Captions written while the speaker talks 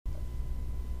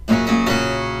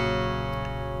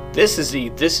This is the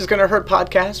This Is Gonna Hurt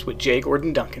podcast with J.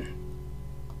 Gordon Duncan.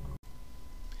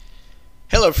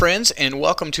 Hello, friends, and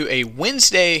welcome to a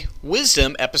Wednesday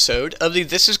Wisdom episode of the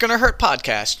This Is Gonna Hurt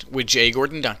podcast with J.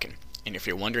 Gordon Duncan. And if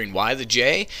you're wondering why the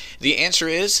J, the answer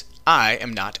is I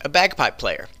am not a bagpipe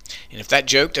player. And if that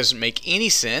joke doesn't make any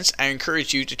sense, I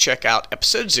encourage you to check out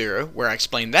episode 0, where I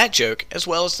explain that joke as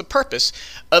well as the purpose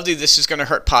of the This Is Gonna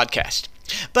Hurt podcast.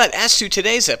 But as to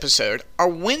today's episode, our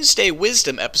Wednesday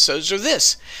Wisdom episodes are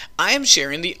this. I am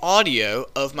sharing the audio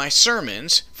of my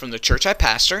sermons from the church I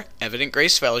pastor, Evident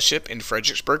Grace Fellowship in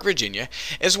Fredericksburg, Virginia,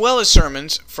 as well as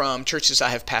sermons from churches I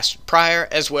have pastored prior,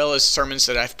 as well as sermons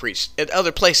that I've preached at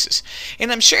other places. And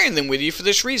I'm sharing them with you for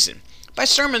this reason. My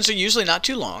sermons are usually not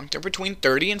too long. They're between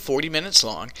 30 and 40 minutes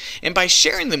long. And by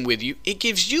sharing them with you, it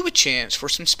gives you a chance for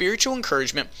some spiritual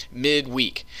encouragement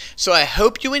midweek. So I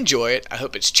hope you enjoy it. I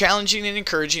hope it's challenging and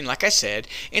encouraging, like I said.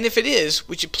 And if it is,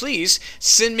 would you please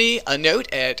send me a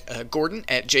note at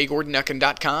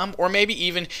gordon@jgordonduncan.com, or maybe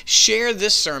even share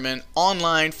this sermon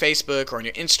online, Facebook, or on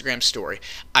your Instagram story.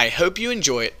 I hope you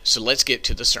enjoy it. So let's get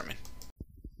to the sermon.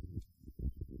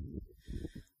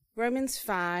 Romans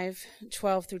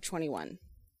 5:12 through 21.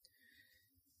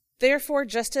 Therefore,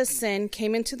 just as sin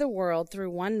came into the world through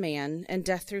one man, and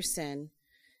death through sin,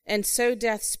 and so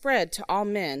death spread to all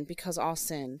men because all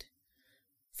sinned.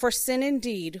 For sin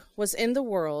indeed was in the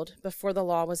world before the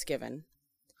law was given.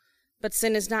 But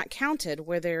sin is not counted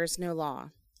where there is no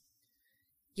law.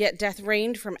 Yet death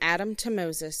reigned from Adam to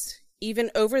Moses,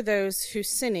 even over those whose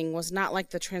sinning was not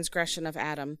like the transgression of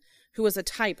Adam, who was a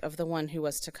type of the one who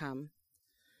was to come.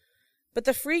 But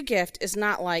the free gift is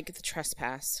not like the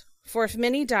trespass. For if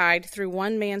many died through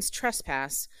one man's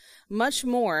trespass, much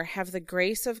more have the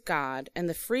grace of God and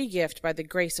the free gift by the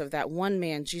grace of that one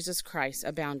man, Jesus Christ,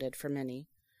 abounded for many.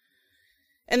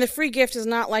 And the free gift is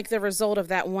not like the result of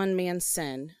that one man's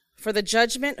sin. For the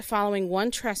judgment following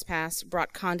one trespass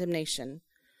brought condemnation,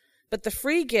 but the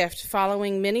free gift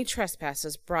following many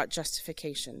trespasses brought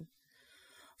justification.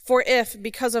 For if,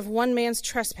 because of one man's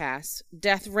trespass,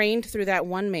 death reigned through that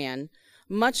one man,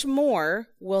 much more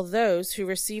will those who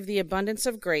receive the abundance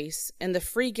of grace and the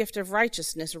free gift of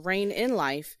righteousness reign in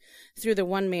life through the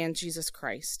one man, Jesus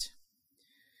Christ.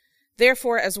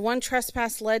 Therefore, as one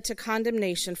trespass led to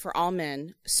condemnation for all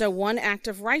men, so one act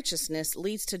of righteousness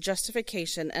leads to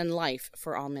justification and life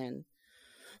for all men.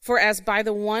 For as by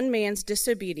the one man's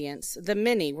disobedience the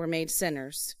many were made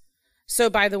sinners, so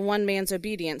by the one man's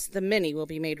obedience the many will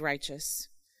be made righteous.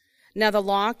 Now the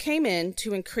law came in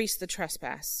to increase the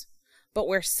trespass, but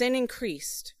where sin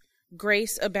increased,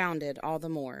 grace abounded all the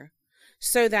more,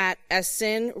 so that, as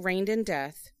sin reigned in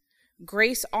death,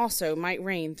 grace also might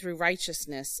reign through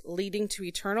righteousness, leading to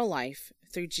eternal life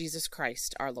through Jesus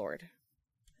Christ our Lord.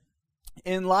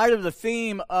 In light of the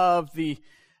theme of the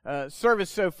service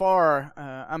so far,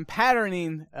 I'm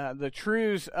patterning the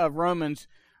truths of Romans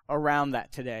around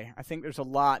that today. I think there's a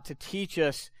lot to teach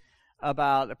us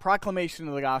about the proclamation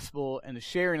of the gospel and the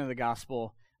sharing of the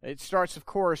gospel. It starts, of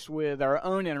course, with our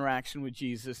own interaction with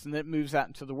Jesus, and then it moves out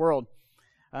into the world.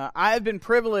 I have been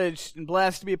privileged and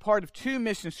blessed to be a part of 2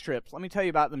 mission trips. Let me tell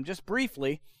you about them just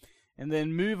briefly, and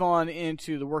then move on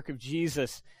into the work of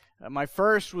Jesus. My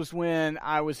first was when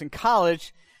I was in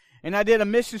college, and I did a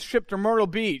mission trip to Myrtle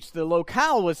Beach. The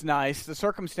locale was nice. The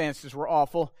circumstances were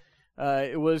awful.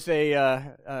 It was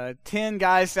 10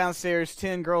 guys downstairs,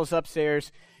 10 girls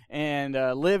upstairs, and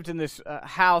lived in this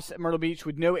house at Myrtle Beach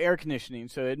with no air conditioning.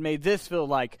 So it made this feel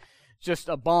like just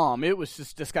a bomb. It was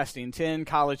just disgusting. 10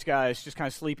 college guys just kind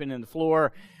of sleeping in the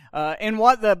floor. And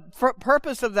what the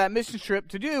purpose of that mission trip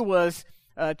to do was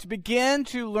to begin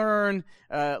to learn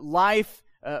life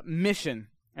mission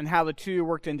and how the two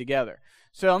worked in together.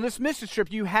 So on this mission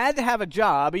trip, you had to have a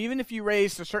job. Even if you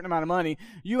raised a certain amount of money,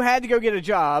 you had to go get a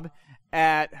job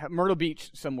at Myrtle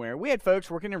Beach somewhere. We had folks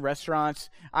working in restaurants.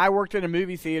 I worked in a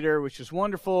movie theater, which was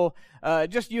wonderful.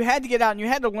 Just you had to get out and you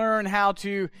had to learn how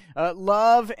to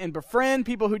love and befriend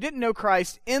people who didn't know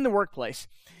Christ in the workplace.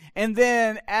 And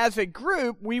then as a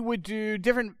group, we would do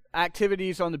different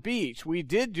activities on the beach. We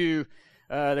did do,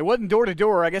 there wasn't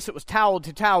door-to-door. I guess it was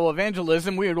towel-to-towel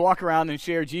evangelism. We would walk around and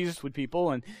share Jesus with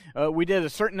people. And we did a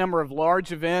certain number of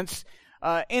large events.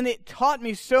 And it taught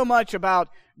me so much about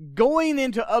going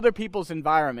into other people's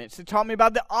environments. It taught me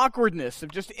about the awkwardness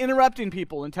of just interrupting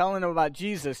people and telling them about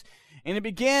Jesus. And it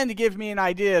began to give me an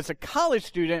idea as a college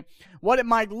student what it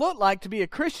might look like to be a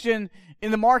Christian in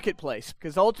the marketplace,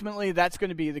 because ultimately that's going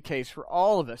to be the case for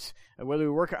all of us. Whether we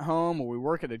work at home or we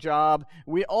work at a job,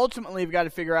 we ultimately have got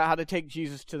to figure out how to take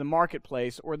Jesus to the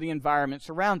marketplace or the environments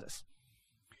around us.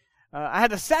 I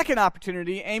had a second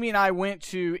opportunity. Amy and I went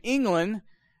to England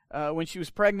when she was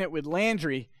pregnant with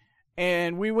Landry.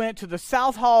 and we went to the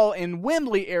Southall and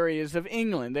Wembley areas of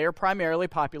England. They are primarily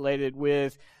populated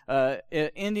with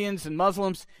Indians and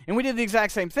Muslims, and we did the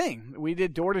exact same thing. We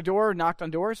did door-to-door, knocked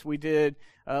on doors. We did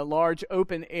large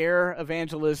open-air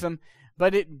evangelism,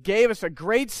 but it gave us a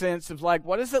great sense of, like,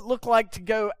 what does it look like to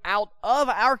go out of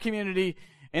our community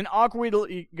and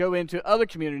awkwardly go into other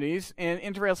communities? And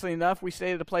interestingly enough, we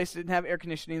stayed at a place that didn't have air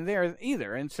conditioning there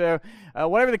either. And so,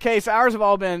 whatever the case, ours have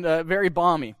all been very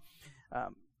balmy.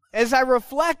 As I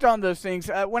reflect on those things,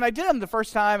 when I did them the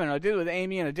first time, and I did it with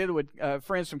Amy, and I did it with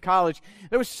friends from college,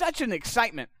 there was such an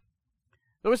excitement.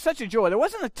 There was such a joy. There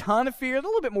wasn't a ton of fear, a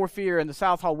little bit more fear in the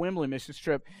Southall Wembley missions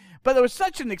trip, but there was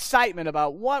such an excitement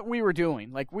about what we were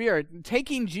doing. Like, we are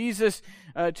taking Jesus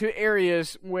to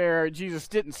areas where Jesus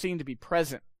didn't seem to be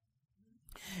present.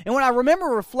 And when I remember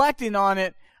reflecting on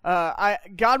it,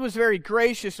 God was very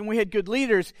gracious, and we had good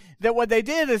leaders, that what they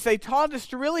did is they taught us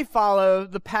to really follow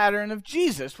the pattern of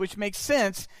Jesus, which makes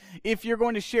sense if you're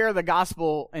going to share the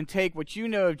gospel and take what you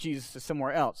know of Jesus to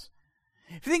somewhere else.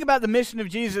 If you think about the mission of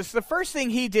Jesus, the first thing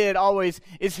he did always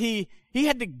is he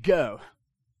had to go.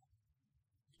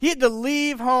 He had to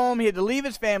leave home, he had to leave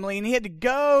his family, and he had to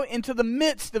go into the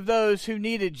midst of those who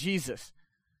needed Jesus.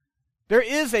 There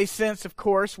is a sense, of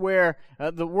course, where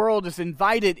the world is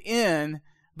invited in,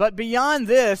 but beyond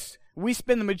this, we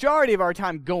spend the majority of our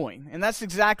time going. And that's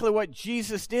exactly what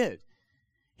Jesus did.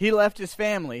 He left his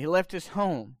family, he left his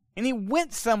home, and he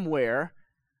went somewhere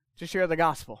to share the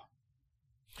gospel.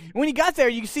 When he got there,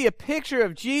 you can see a picture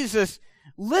of Jesus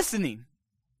listening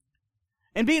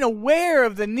and being aware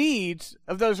of the needs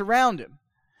of those around him.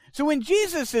 So when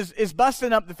Jesus is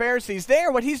busting up the Pharisees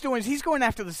there, what he's doing is he's going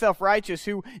after the self-righteous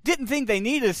who didn't think they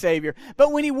needed a Savior.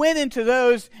 But when he went into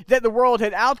those that the world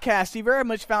had outcast, he very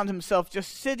much found himself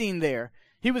just sitting there.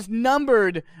 He was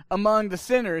numbered among the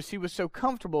sinners. He was so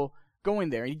comfortable going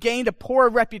there. He gained a poor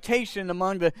reputation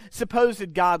among the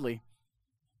supposed godly.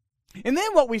 And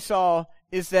then what we saw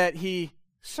is that he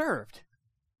served.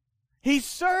 He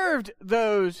served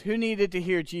those who needed to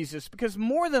hear Jesus, because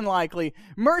more than likely,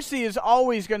 mercy is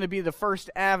always going to be the first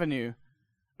avenue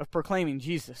of proclaiming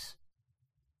Jesus.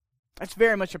 That's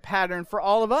very much a pattern for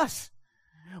all of us.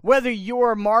 Whether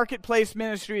your marketplace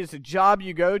ministry is a job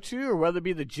you go to, or whether it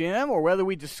be the gym, or whether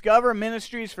we discover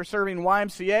ministries for serving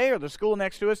YMCA or the school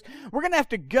next to us, we're going to have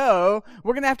to go,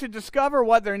 we're going to have to discover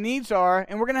what their needs are,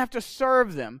 and we're going to have to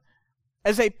serve them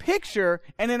as a picture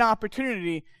and an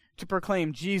opportunity to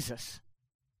proclaim Jesus.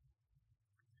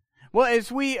 Well,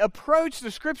 as we approach the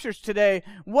scriptures today,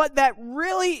 what that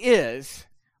really is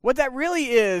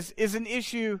an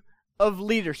issue of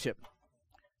leadership.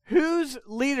 Whose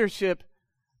leadership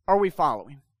are we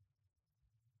following?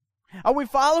 Are we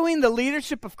following the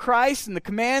leadership of Christ and the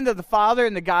command of the Father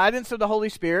and the guidance of the Holy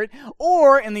Spirit?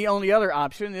 Or, and the only other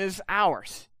option, is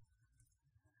ours?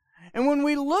 And when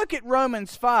we look at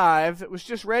Romans 5, that was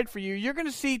just read for you, you're going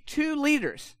to see two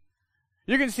leaders.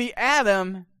 You're going to see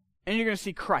Adam, and you're going to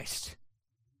see Christ.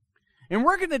 And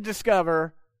we're going to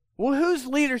discover, well, whose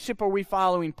leadership are we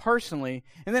following personally?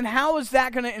 And then how is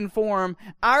that going to inform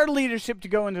our leadership to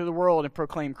go into the world and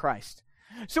proclaim Christ?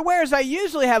 So whereas I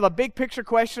usually have a big picture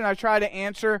question I try to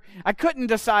answer, I couldn't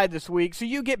decide this week, so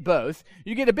you get both.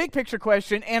 You get a big picture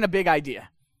question and a big idea.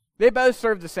 They both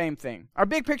serve the same thing. Our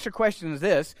big picture question is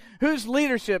this: whose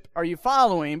leadership are you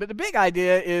following? But the big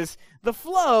idea is the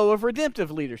flow of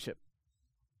redemptive leadership.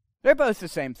 They're both the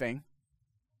same thing.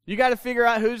 You got to figure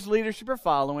out whose leadership you're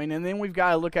following, and then we've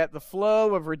got to look at the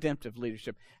flow of redemptive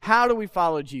leadership. How do we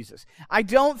follow Jesus? I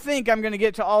don't think I'm going to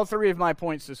get to all three of my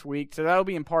points this week, so that'll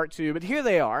be in part 2, but here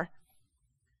they are.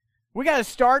 We got to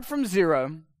start from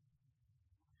zero.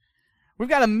 We've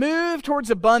got to move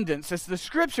towards abundance as the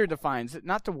Scripture defines it,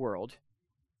 not the world.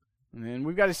 And then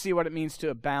we've got to see what it means to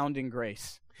abound in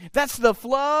grace. That's the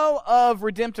flow of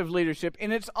redemptive leadership,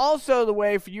 and it's also the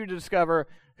way for you to discover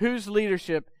whose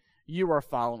leadership you are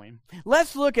following.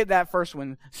 Let's look at that first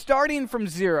one. Starting from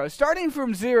zero. Starting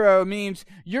from zero means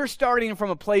you're starting from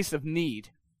a place of need.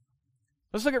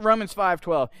 Let's look at Romans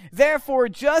 5:12. Therefore,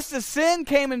 just as sin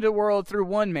came into the world through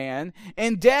one man,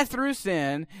 and death through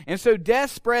sin, and so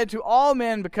death spread to all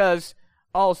men because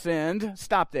all sinned.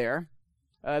 Stop there.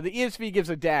 The ESV gives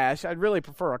a dash. I'd really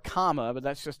prefer a comma, but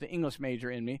that's just the English major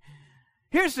in me.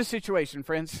 Here's the situation,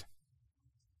 friends.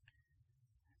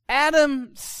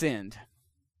 Adam sinned.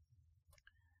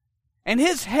 And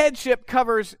his headship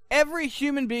covers every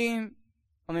human being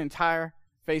on the entire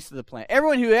face of the planet.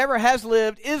 Everyone who ever has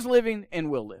lived, is living, and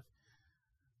will live.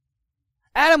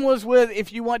 Adam was with,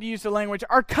 if you want to use the language,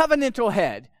 our covenantal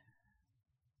head.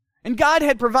 And God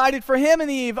had provided for him and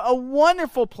Eve a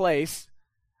wonderful place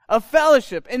of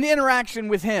fellowship and interaction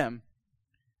with him.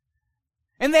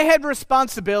 And they had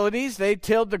responsibilities. They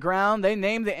tilled the ground. They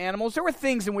named the animals. There were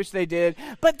things in which they did.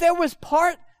 But there was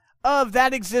part of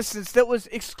that existence that was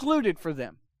excluded for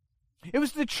them. It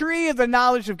was the tree of the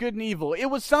knowledge of good and evil. It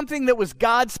was something that was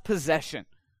God's possession.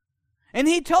 And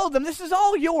he told them, this is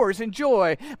all yours,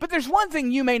 enjoy. But there's one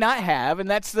thing you may not have, and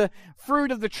that's the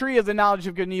fruit of the tree of the knowledge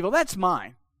of good and evil. That's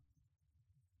mine.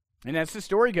 And as the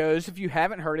story goes, if you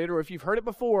haven't heard it or if you've heard it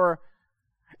before,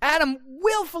 Adam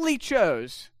willfully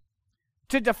chose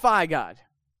to defy God.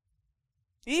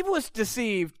 Eve was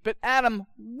deceived, but Adam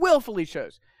willfully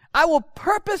chose. I will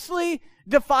purposely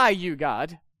defy you,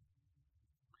 God.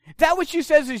 That which you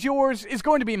says is yours is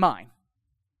going to be mine.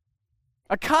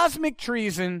 A cosmic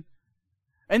treason,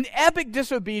 an epic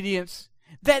disobedience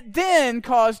that then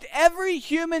caused every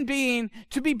human being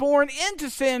to be born into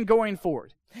sin going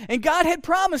forward. And God had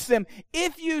promised them,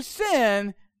 if you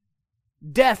sin,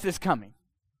 death is coming.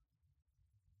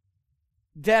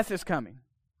 Death is coming.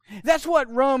 That's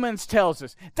what Romans tells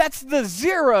us. That's the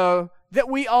zero that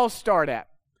we all start at.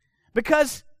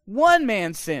 Because one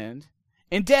man sinned,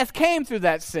 and death came through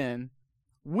that sin,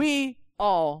 we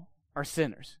all are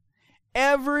sinners.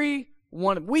 Every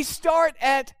one. We start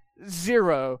at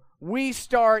zero. We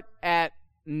start at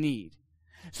need.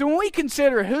 So when we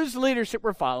consider whose leadership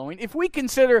we're following, if we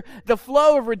consider the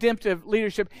flow of redemptive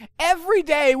leadership, every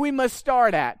day we must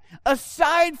start at,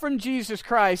 aside from Jesus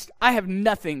Christ, I have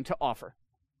nothing to offer.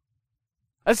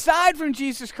 Aside from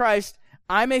Jesus Christ,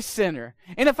 I'm a sinner.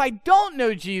 And if I don't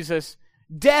know Jesus,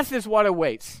 death is what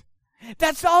awaits.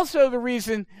 That's also the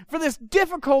reason for this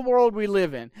difficult world we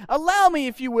live in. Allow me,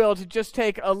 if you will, to just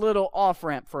take a little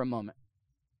off-ramp for a moment.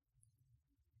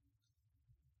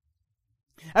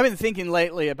 I've been thinking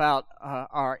lately about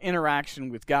our interaction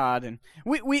with God, and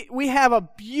we have a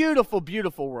beautiful,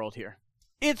 beautiful world here.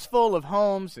 It's full of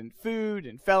homes and food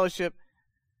and fellowship,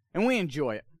 and we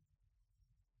enjoy it.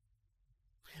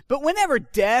 But whenever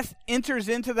death enters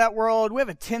into that world, we have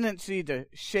a tendency to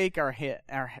shake our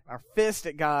fist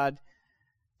at God.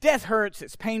 Death hurts,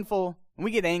 it's painful, and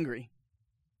we get angry.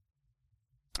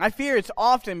 I fear it's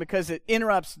often because it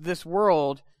interrupts this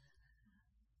world,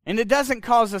 and it doesn't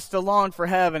cause us to long for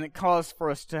heaven. It calls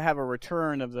for us to have a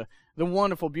return of the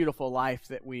wonderful, beautiful life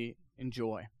that we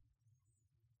enjoy.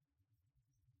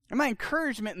 And my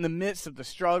encouragement in the midst of the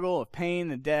struggle of pain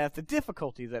and death, the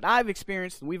difficulty that I've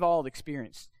experienced and we've all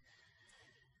experienced,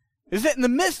 is that in the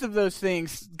midst of those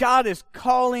things, God is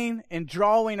calling and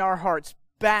drawing our hearts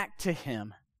back to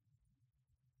Him,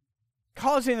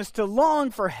 causing us to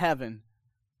long for heaven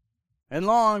and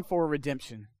long for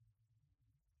redemption.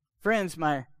 Friends,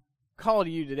 my call to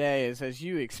you today is, as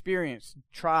you experience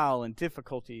trial and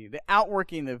difficulty, the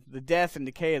outworking of the death and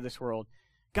decay of this world,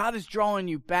 God is drawing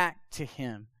you back to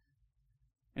Him.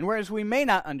 And whereas we may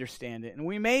not understand it, and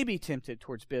we may be tempted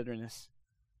towards bitterness,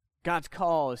 God's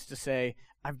call is to say,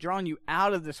 I've drawn you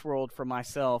out of this world for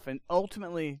myself, and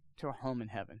ultimately to a home in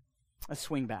heaven. Let's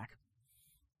swing back.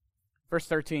 Verse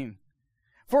 13.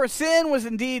 For sin was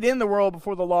indeed in the world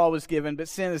before the law was given, but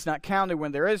sin is not counted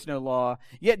when there is no law.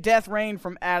 Yet death reigned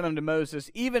from Adam to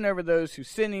Moses, even over those whose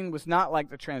sinning was not like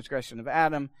the transgression of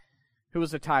Adam, who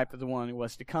was a type of the one who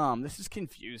was to come. This is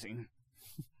confusing.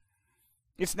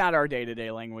 It's not our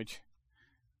day-to-day language.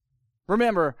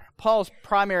 Remember, Paul's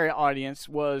primary audience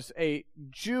was a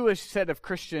Jewish set of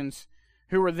Christians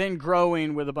who were then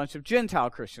growing with a bunch of Gentile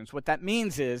Christians. What that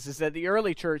means is that the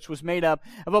early church was made up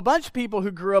of a bunch of people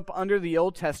who grew up under the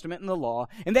Old Testament and the law,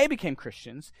 and they became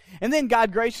Christians. And then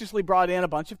God graciously brought in a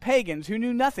bunch of pagans who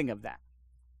knew nothing of that.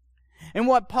 And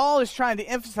what Paul is trying to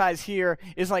emphasize here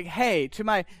is like, hey, to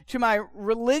my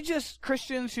religious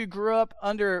Christians who grew up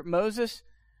under Moses,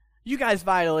 you guys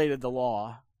violated the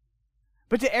law.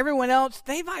 But to everyone else,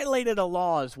 they violated a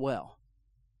law as well.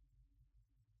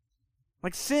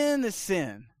 Like, sin is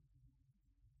sin.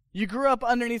 You grew up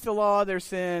underneath the law, there's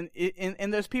sin,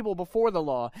 and those people before the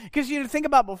law. Because think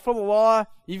about before the law,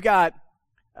 you've got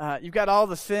all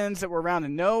the sins that were around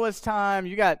in Noah's time.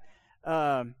 You got,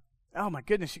 oh my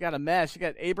goodness, you got a mess. You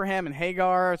got Abraham and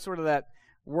Hagar, sort of that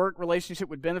work relationship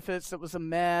with benefits that was a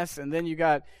mess. And then you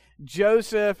got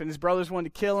Joseph and his brothers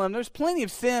wanted to kill him. There's plenty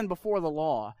of sin before the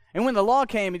law. And when the law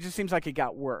came, it just seems like it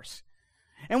got worse.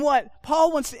 And what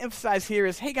Paul wants to emphasize here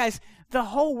is, hey guys, the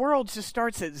whole world just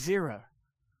starts at zero.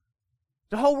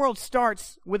 The whole world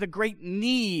starts with a great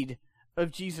need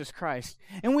of Jesus Christ.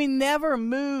 And we never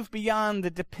move beyond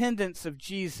the dependence of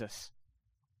Jesus.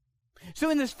 So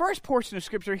in this first portion of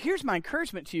Scripture, here's my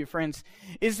encouragement to you, friends,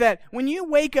 is that when you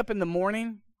wake up in the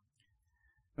morning,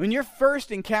 when you're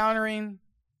first encountering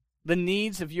the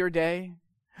needs of your day,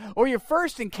 or you're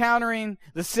first encountering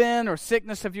the sin or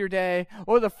sickness of your day,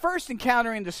 or the first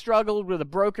encountering the struggle with a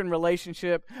broken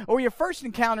relationship, or you're first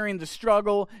encountering the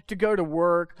struggle to go to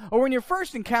work, or when you're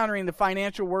first encountering the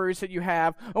financial worries that you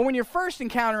have, or when you're first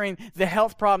encountering the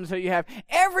health problems that you have,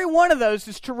 every one of those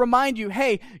is to remind you,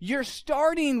 hey, you're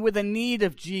starting with a need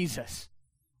of Jesus.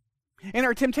 And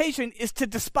our temptation is to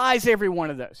despise every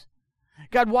one of those.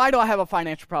 God, why do I have a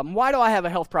financial problem? Why do I have a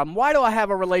health problem? Why do I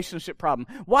have a relationship problem?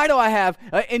 Why do I have,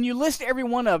 and you list every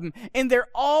one of them, and they're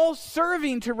all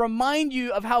serving to remind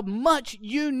you of how much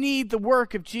you need the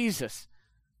work of Jesus.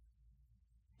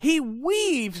 He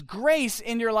weaves grace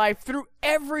in your life through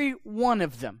every one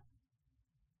of them.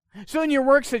 So in your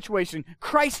work situation,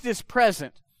 Christ is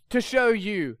present to show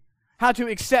you how to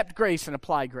accept grace and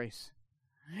apply grace.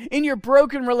 In your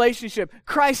broken relationship,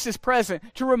 Christ is present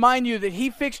to remind you that He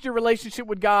fixed your relationship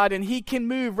with God and He can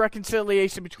move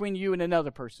reconciliation between you and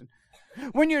another person.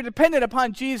 When you're dependent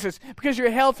upon Jesus because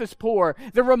your health is poor,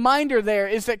 the reminder there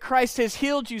is that Christ has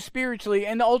healed you spiritually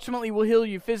and ultimately will heal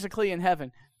you physically in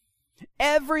heaven.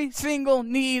 Every single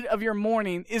need of your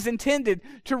morning is intended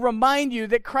to remind you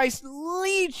that Christ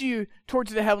leads you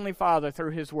towards the Heavenly Father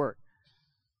through His work.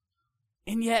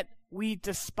 And yet, we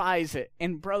despise it.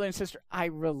 And brother and sister, I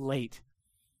relate.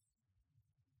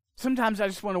 Sometimes I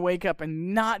just want to wake up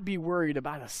and not be worried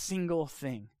about a single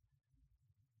thing.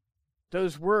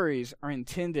 Those worries are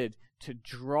intended to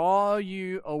draw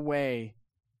you away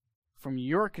from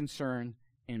your concern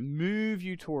and move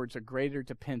you towards a greater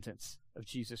dependence of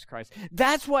Jesus Christ.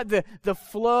 That's what the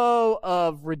flow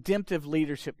of redemptive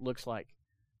leadership looks like.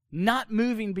 Not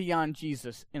moving beyond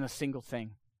Jesus in a single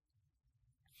thing.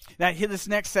 Now, this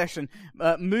next section,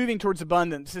 moving towards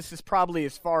abundance, this is probably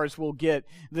as far as we'll get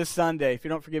this Sunday. If you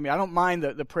don't forgive me, I don't mind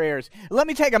the prayers. Let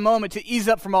me take a moment to ease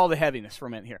up from all the heaviness for a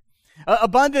minute here.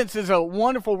 Abundance is a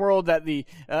wonderful word that the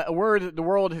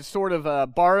world has sort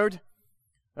of borrowed.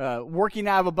 Working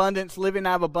out of abundance, living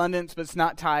out of abundance, but it's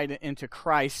not tied into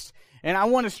Christ. And I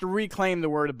want us to reclaim the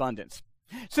word abundance.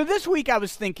 So this week I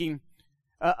was thinking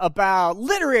about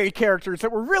literary characters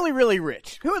that were really, really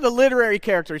rich. Who are the literary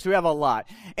characters who have a lot?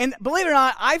 And believe it or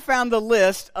not, I found the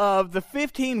list of the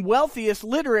 15 wealthiest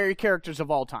literary characters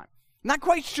of all time. Not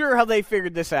quite sure how they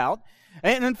figured this out.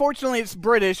 And unfortunately, it's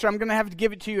British, so I'm going to have to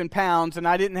give it to you in pounds, and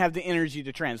I didn't have the energy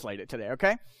to translate it today,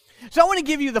 okay? So I want to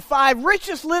give you the 5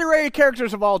 richest literary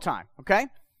characters of all time, okay?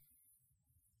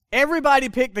 Everybody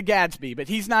picked the Gatsby, but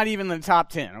he's not even in the top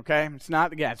 10, okay? It's not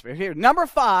the Gatsby. Here, number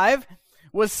 5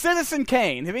 was Citizen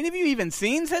Kane. Have any of you even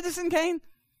seen Citizen Kane?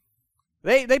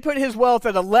 They put his wealth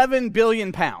at 11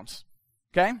 billion pounds.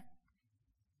 Okay?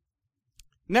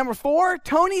 Number 4,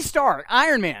 Tony Stark,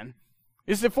 Iron Man,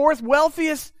 is the 4th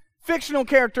wealthiest fictional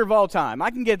character of all time.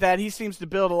 I can get that. He seems to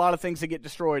build a lot of things that get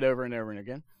destroyed over and over and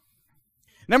again.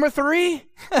 Number 3,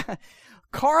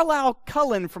 Carlisle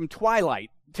Cullen from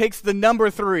Twilight takes the number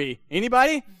 3.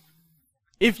 Anybody?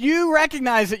 If you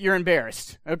recognize it, you're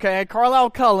embarrassed. Okay?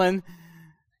 Carlisle Cullen,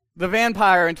 the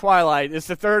vampire in Twilight, is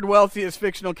the 3rd wealthiest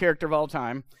fictional character of all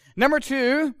time. Number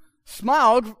 2,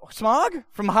 Smaug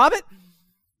from Hobbit.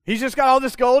 He's just got all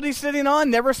this gold he's sitting on,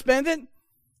 never spend it.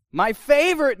 My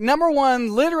favorite, number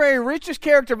 1 literary richest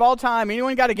character of all time.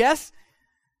 Anyone got a guess?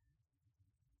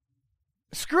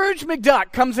 Scrooge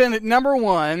McDuck comes in at number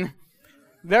 1.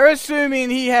 They're assuming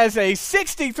he has a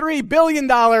 $63 billion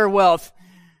wealth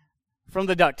from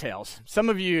the DuckTales. Some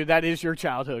of you, that is your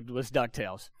childhood, was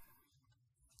DuckTales.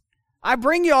 I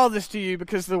bring you all this to you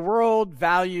because the world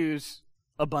values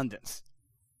abundance.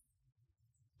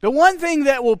 The one thing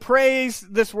that will praise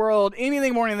this world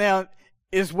anything more than that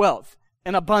is wealth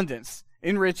and abundance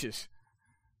and riches.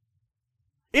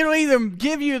 It'll either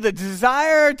give you the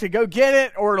desire to go get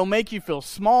it, or it'll make you feel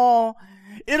small.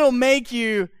 It'll make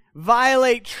you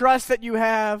violate trust that you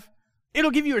have.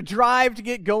 It'll give you a drive to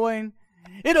get going.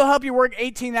 It'll help you work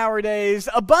 18-hour days.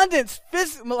 Abundance,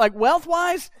 like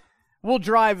wealth-wise, will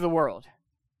drive the world.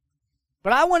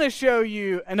 But I want to show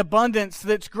you an abundance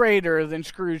that's greater than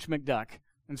Scrooge McDuck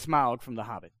and Smaug from The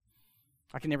Hobbit.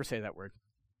 I can never say that word.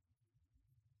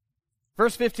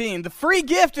 Verse 15, the free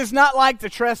gift is not like the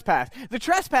trespass. The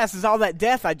trespass is all that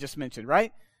death I just mentioned,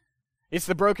 right? It's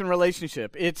the broken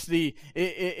relationship. It's the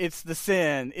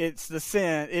sin. It's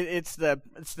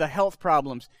the health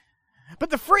problems.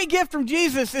 But the free gift from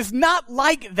Jesus is not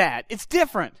like that. It's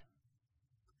different.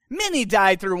 Many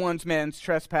died through one man's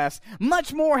trespass.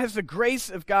 Much more has the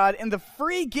grace of God and the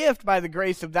free gift by the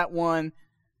grace of that one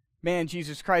man,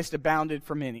 Jesus Christ, abounded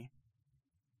for many.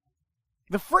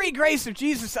 The free grace of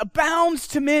Jesus abounds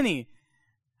to many.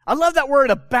 I love that word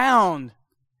abound.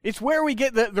 It's where we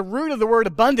get the root of the word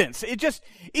abundance.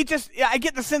 I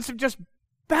get the sense of just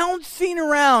bouncing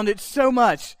around it so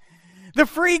much. The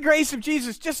free grace of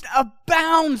Jesus just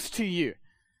abounds to you.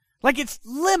 Like it's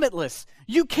limitless.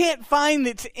 You can't find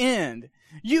its end.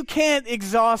 You can't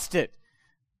exhaust it.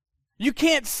 You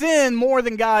can't sin more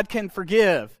than God can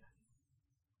forgive.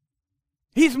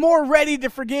 He's more ready to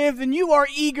forgive than you are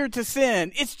eager to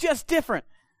sin. It's just different.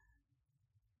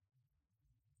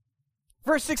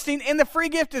 Verse 16, and the free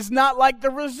gift is not like the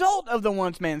result of the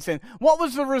one man's sin. What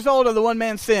was the result of the one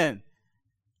man's sin?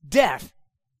 Death.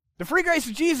 The free grace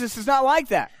of Jesus is not like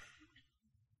that.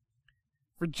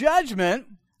 For judgment,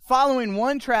 following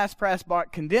one trespass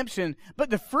brought condemnation,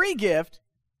 but the free gift,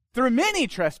 through many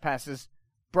trespasses,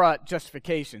 brought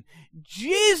justification.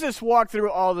 Jesus walked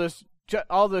through all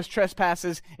those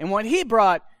trespasses, and what he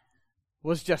brought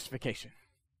was justification.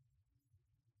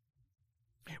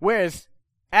 Whereas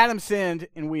Adam sinned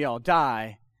and we all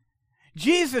die,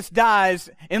 Jesus dies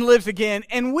and lives again,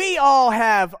 and we all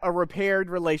have a repaired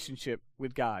relationship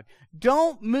with God.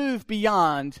 Don't move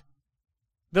beyond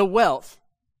the wealth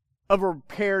of a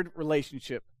repaired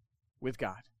relationship with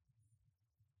God.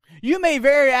 You may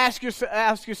ask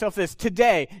yourself this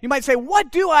today. You might say,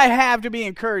 what do I have to be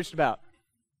encouraged about?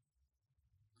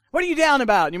 What are you down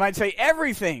about? You might say,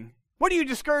 everything. What are you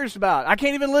discouraged about? I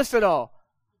can't even list it all.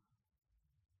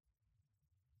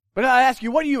 But I ask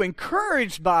you, what are you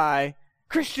encouraged by?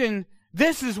 Christian,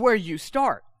 this is where you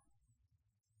start.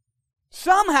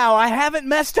 Somehow I haven't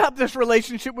messed up this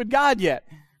relationship with God yet.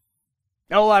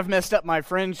 Oh, I've messed up my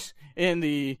friends in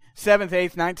the 7th,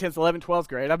 8th, 9th, 10th, 11th, 12th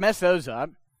grade. I've messed those up.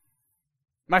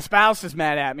 My spouse is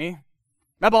mad at me.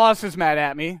 My boss is mad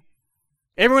at me.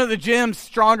 Everyone at the gym's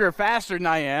stronger or faster than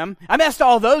I am. I messed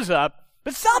all those up,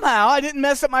 but somehow I didn't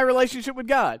mess up my relationship with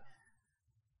God.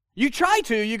 You try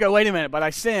to, you go, wait a minute, but I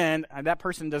sinned, and that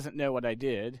person doesn't know what I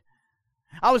did.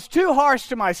 I was too harsh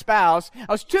to my spouse.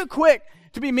 I was too quick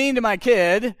to be mean to my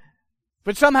kid,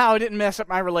 but somehow I didn't mess up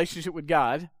my relationship with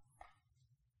God.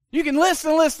 You can list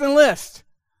and list and list.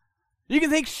 You can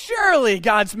think, surely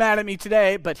God's mad at me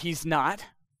today, but He's not.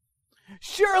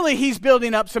 Surely He's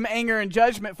building up some anger and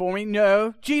judgment for me.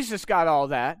 No, Jesus got all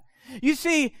that. You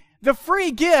see, the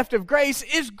free gift of grace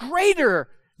is greater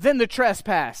than the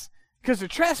trespass, because the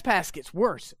trespass gets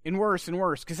worse and worse and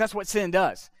worse, because that's what sin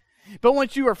does. But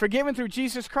once you are forgiven through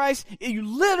Jesus Christ, you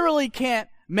literally can't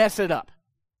mess it up.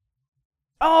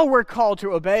 Oh, we're called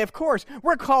to obey, of course.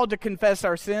 We're called to confess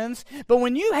our sins. But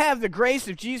when you have the grace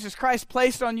of Jesus Christ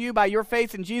placed on you by your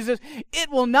faith in Jesus,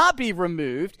 it will not be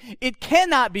removed. It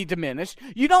cannot be diminished.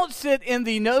 You don't sit in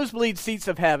the nosebleed seats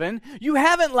of heaven. You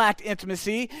haven't lacked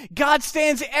intimacy. God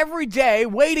stands every day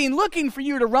waiting, looking for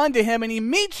you to run to Him, and He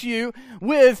meets you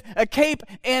with a cape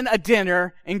and a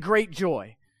dinner and great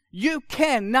joy. You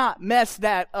cannot mess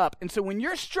that up. And so when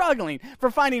you're struggling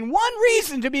for finding one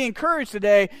reason to be encouraged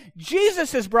today,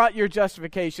 Jesus has brought your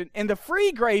justification, and the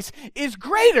free grace is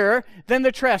greater than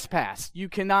the trespass. You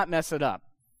cannot mess it up.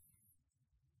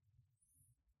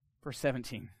 Verse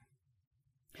 17.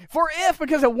 For if,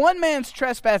 because of one man's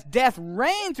trespass, death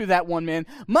reigned through that one man,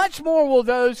 much more will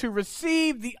those who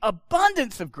receive the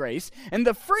abundance of grace and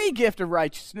the free gift of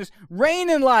righteousness reign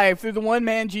in life through the one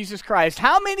man, Jesus Christ.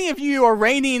 How many of you are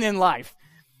reigning in life?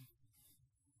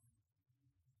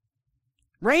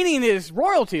 Reigning is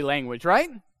royalty language, right?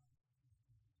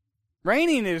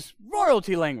 Reigning is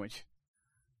royalty language.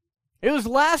 It was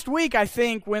last week, I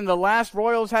think, when the last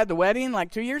royals had the wedding,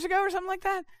 like 2 years ago or something like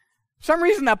that. For some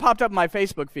reason that popped up in my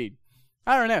Facebook feed.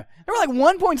 I don't know. There were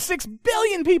like 1.6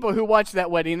 billion people who watched that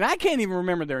wedding, and I can't even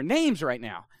remember their names right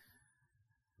now.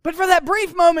 But for that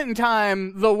brief moment in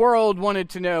time, the world wanted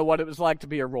to know what it was like to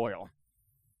be a royal.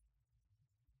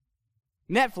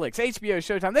 Netflix, HBO,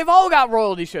 Showtime, they've all got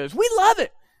royalty shows. We love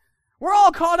it. We're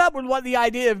all caught up with what the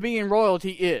idea of being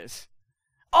royalty is.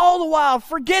 All the while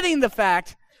forgetting the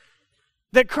fact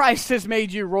that Christ has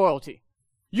made you royalty.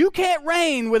 You can't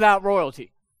reign without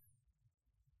royalty.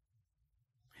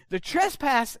 The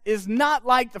trespass is not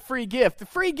like the free gift. The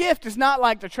free gift is not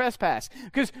like the trespass,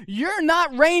 because you're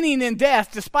not reigning in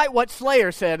death, despite what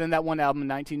Slayer said in that one album in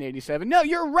 1987. No,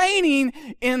 you're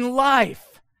reigning in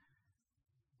life.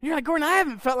 You're like, Gordon, I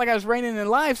haven't felt like I was reigning in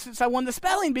life since I won the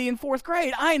spelling bee in 4th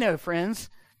grade. I know, friends.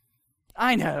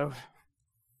 I know.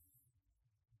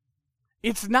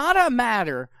 It's not a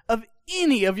matter of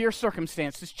any of your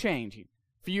circumstances changing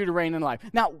for you to reign in life.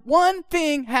 Now, one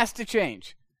thing has to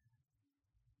change.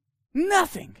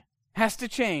 Nothing has to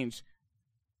change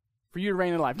for you to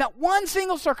reign in life. Not one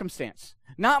single circumstance.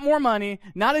 Not more money.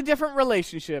 Not a different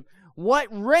relationship. What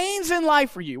reigns in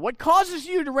life for you, what causes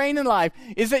you to reign in life,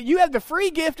 is that you have the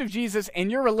free gift of Jesus, and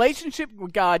your relationship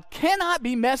with God cannot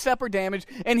be messed up or damaged,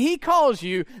 and He calls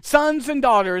you sons and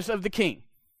daughters of the King.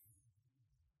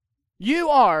 You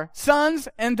are sons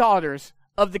and daughters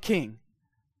of the King.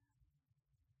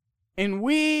 And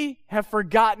we have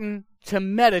forgotten to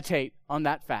meditate on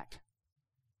that fact.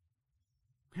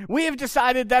 We have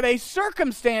decided that a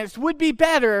circumstance would be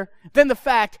better than the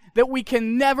fact that we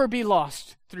can never be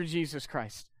lost through Jesus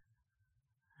Christ.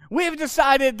 We have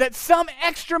decided that some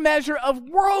extra measure of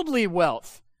worldly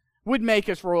wealth would make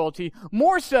us royalty,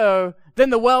 more so than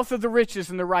the wealth of the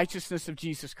riches and the righteousness of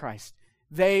Jesus Christ.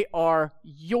 They are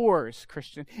yours,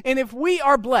 Christian. And if we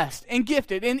are blessed and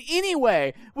gifted in any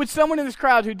way with someone in this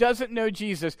crowd who doesn't know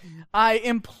Jesus, I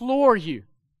implore you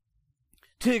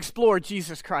to explore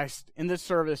Jesus Christ in this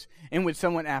service and with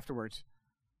someone afterwards.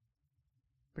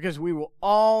 Because we will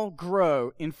all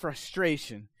grow in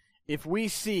frustration if we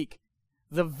seek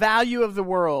the value of the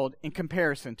world in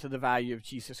comparison to the value of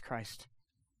Jesus Christ.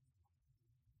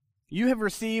 You have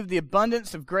received the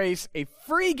abundance of grace, a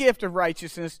free gift of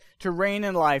righteousness to reign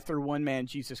in life through one man,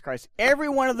 Jesus Christ. Every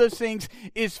one of those things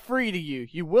is free to you.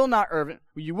 You will not earn it.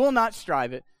 You will not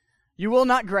strive it. You will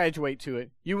not graduate to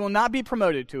it. You will not be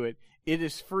promoted to it. It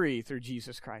is free through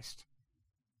Jesus Christ.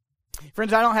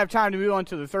 Friends, I don't have time to move on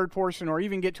to the third portion or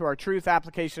even get to our truth,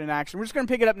 application, and action. We're just going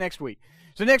to pick it up next week.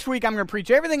 So next week, I'm going to preach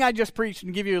everything I just preached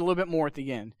and give you a little bit more at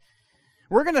the end.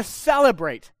 We're going to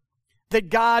celebrate that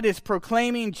God is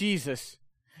proclaiming Jesus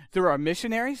through our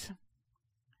missionaries.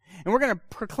 And we're going to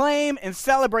proclaim and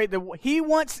celebrate that what He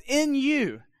wants in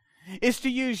you is to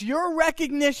use your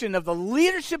recognition of the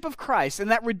leadership of Christ and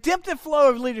that redemptive flow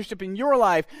of leadership in your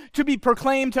life to be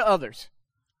proclaimed to others.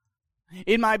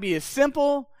 It might be as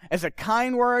simple as a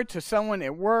kind word to someone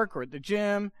at work or at the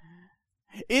gym.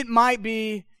 It might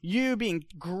be you being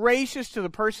gracious to the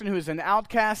person who is an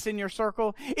outcast in your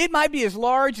circle. It might be as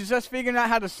large as us figuring out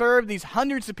how to serve these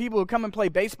hundreds of people who come and play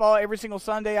baseball every single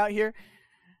Sunday out here.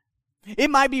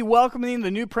 It might be welcoming the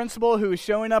new principal who is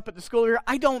showing up at the school here.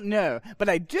 I don't know. But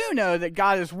I do know that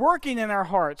God is working in our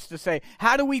hearts to say,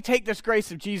 how do we take this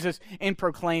grace of Jesus and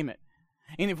proclaim it?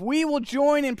 And if we will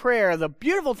join in prayer, the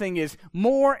beautiful thing is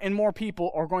more and more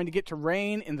people are going to get to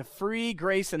reign in the free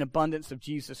grace and abundance of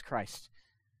Jesus Christ.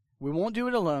 We won't do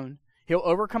it alone. He'll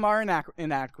overcome our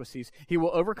inadequacies. He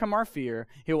will overcome our fear.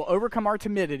 He will overcome our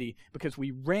timidity because we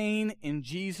reign in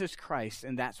Jesus Christ,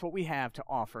 and that's what we have to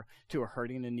offer to a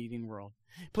hurting and needing world.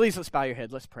 Please, let's bow your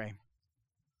head. Let's pray.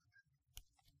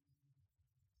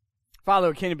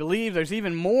 Father, can you believe there's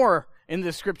even more in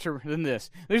this scripture than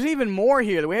this? There's even more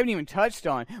here that we haven't even touched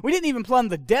on. We didn't even plumb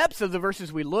the depths of the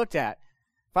verses we looked at.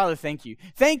 Father, thank you.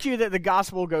 Thank you that the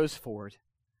gospel goes forward.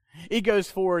 It goes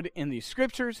forward in the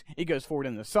scriptures. It goes forward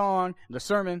in the song, the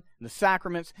sermon, the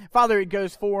sacraments. Father, it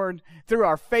goes forward through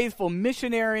our faithful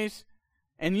missionaries.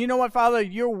 And you know what, Father?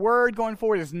 Your word going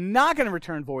forward is not going to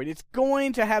return void. It's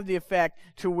going to have the effect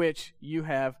to which you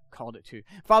have called it to.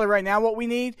 Father, right now what we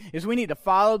need is we need to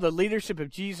follow the leadership of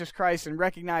Jesus Christ and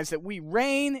recognize that we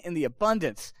reign in the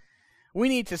abundance. We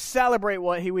need to celebrate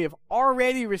what we have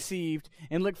already received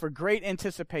and look for great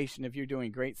anticipation of you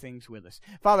doing great things with us.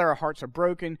 Father, our hearts are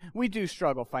broken. We do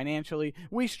struggle financially.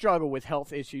 We struggle with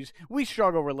health issues. We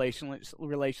struggle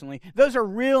relationally. Those are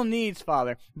real needs,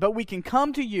 Father. But we can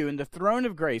come to you in the throne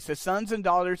of grace as sons and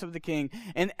daughters of the King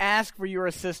and ask for your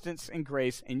assistance and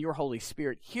grace, and your Holy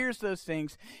Spirit hears those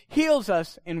things, heals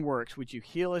us, and works. Would you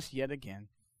heal us yet again?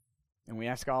 And we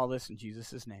ask all this in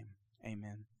Jesus' name.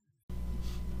 Amen.